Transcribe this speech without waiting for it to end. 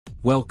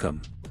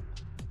Welcome.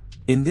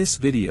 In this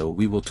video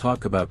we will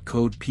talk about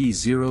code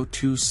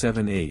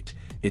P0278,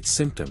 its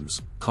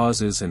symptoms,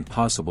 causes and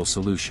possible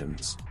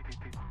solutions.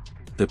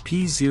 The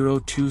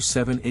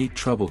P0278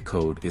 trouble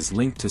code is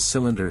linked to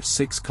cylinder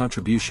 6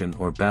 contribution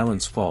or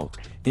balance fault,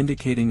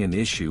 indicating an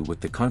issue with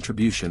the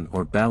contribution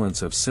or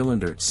balance of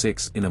cylinder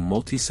 6 in a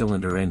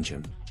multi-cylinder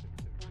engine.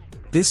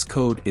 This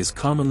code is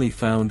commonly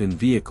found in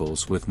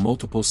vehicles with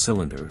multiple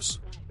cylinders.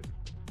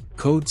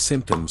 Code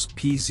symptoms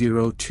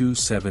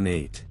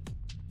P0278.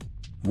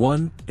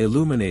 1.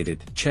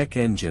 Illuminated check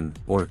engine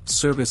or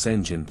service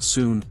engine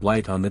soon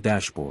light on the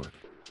dashboard.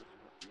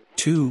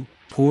 2.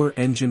 Poor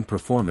engine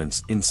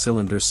performance in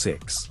cylinder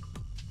 6.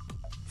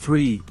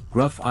 3.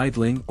 Rough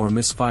idling or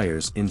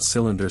misfires in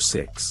cylinder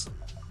 6.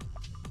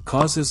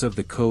 Causes of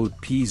the code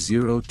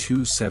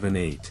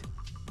P0278.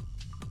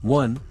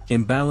 1.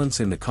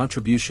 Imbalance in the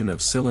contribution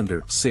of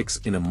cylinder 6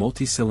 in a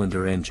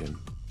multi-cylinder engine.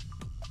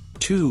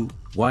 2.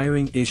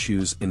 Wiring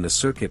issues in the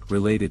circuit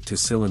related to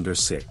cylinder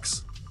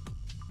 6.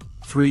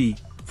 3.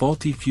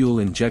 Faulty fuel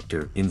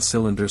injector in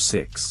cylinder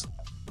 6.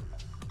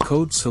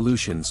 Code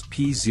solutions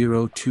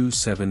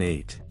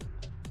P0278.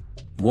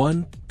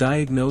 1.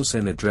 Diagnose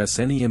and address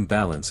any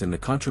imbalance in the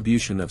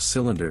contribution of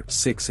cylinder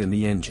 6 in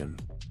the engine.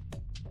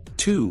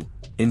 2.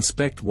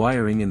 Inspect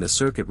wiring in the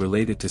circuit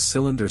related to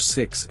cylinder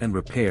 6 and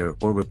repair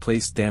or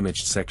replace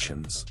damaged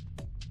sections.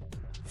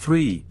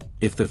 3.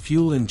 If the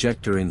fuel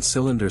injector in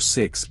cylinder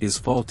 6 is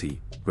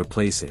faulty,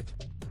 replace it.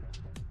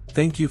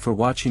 Thank you for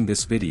watching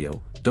this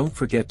video. Don't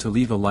forget to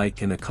leave a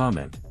like and a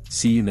comment.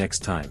 See you next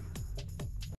time.